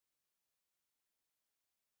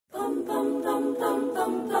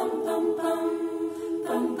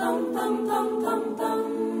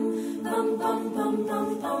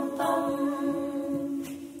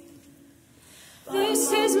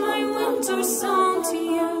This is my winter song to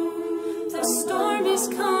you. The storm is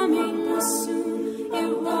coming soon.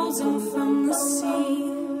 It rolls in from the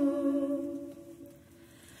sea.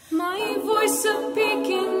 My voice a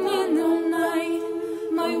beacon in the night.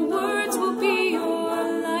 My words will be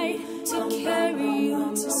your light to carry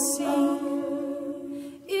you to sea.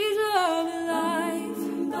 Is love alive?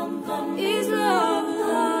 Is love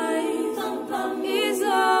alive? Is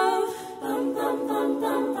love?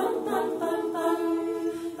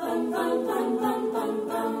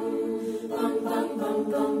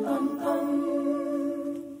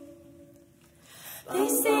 They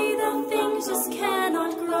say that things just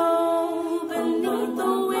cannot grow beneath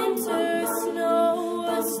the winter snow,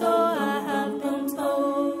 and so I have been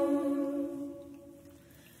told.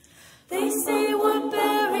 They say we're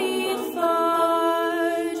buried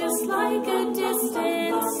far, just like a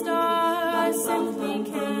distant star I simply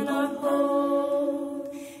cannot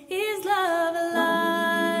hold. Is love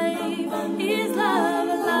alive? Is love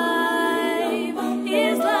alive?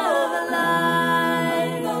 Is love alive?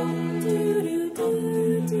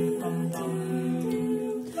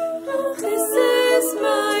 This is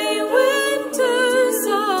my winter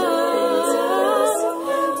song.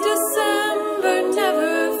 December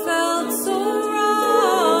never felt so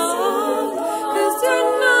wrong, 'cause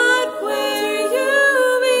you're not where you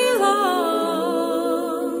belong,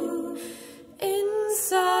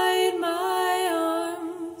 inside my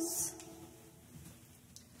arms.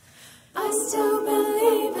 I still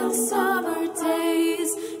believe in summer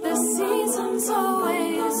days. The seasons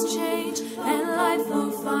always change, and life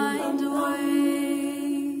will find a way.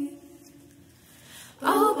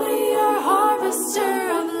 I'll be your harvester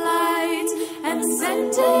of light and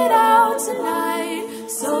send it out tonight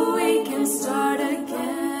so we can start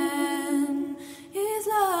again. Is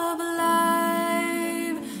love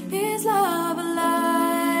alive? Is love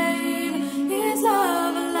alive? Is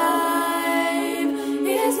love alive?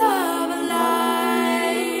 Is love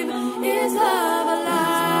alive? Is love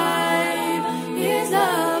alive? Is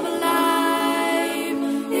love alive?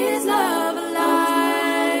 Is love alive?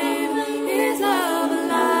 Is love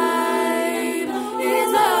alive?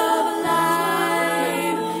 Is love alive?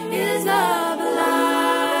 Is love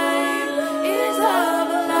alive? Is love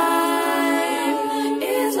alive?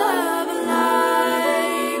 Is love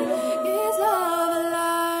alive? Is love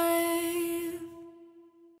alive?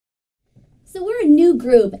 So we're a new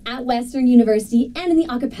group at Western University and in the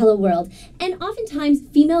a cappella world, and oftentimes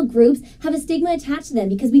female groups have a stigma attached to them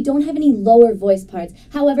because we don't have any lower voice parts.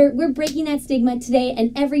 However, we're breaking that stigma today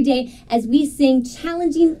and every day as we sing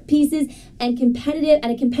challenging pieces and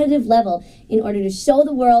at a competitive level in order to show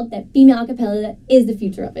the world that female a cappella is the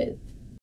future of it.